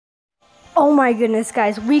Oh my goodness,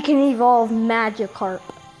 guys, we can evolve Magikarp.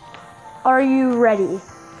 Are you ready?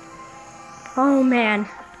 Oh man,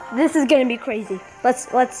 this is gonna be crazy. Let's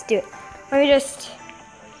do it. Let me just.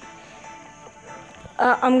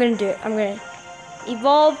 I'm gonna do it. I'm gonna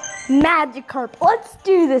evolve Magikarp. Let's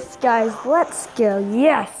do this, guys. Let's go.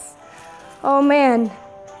 Yes. Oh man,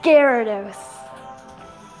 Gyarados.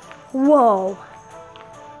 Whoa.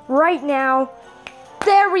 Right now,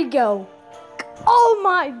 there we go. Oh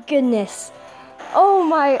my goodness. Oh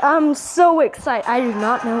my, I'm so excited. I do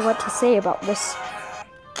not know what to say about this.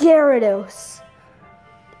 Gyarados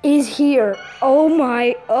is here. Oh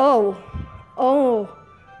my, oh,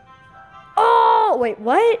 wait,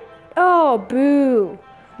 what? Oh, boo.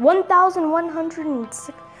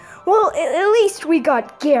 1,106. Well, at least we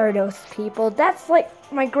got Gyarados, people. That's like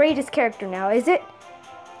my greatest character now, is it?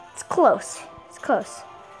 It's close. It's close.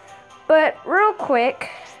 But real quick,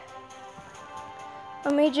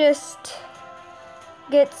 let me just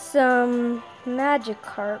get some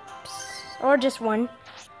Magikarps, or just one,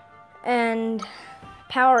 and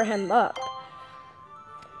power him up.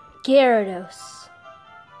 Gyarados.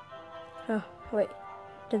 Oh, wait.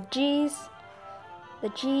 The G's. The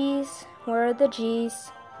G's. Where are the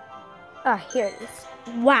G's? Ah, here it is.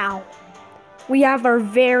 Wow. We have our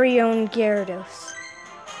very own Gyarados.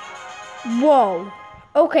 Whoa.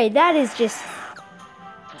 Okay, that is just...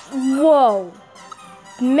 Whoa.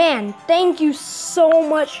 Man, thank you so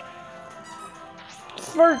much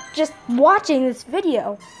for just watching this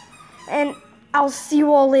video. And I'll see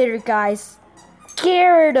you all later, guys.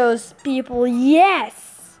 Gyarados, people, yes!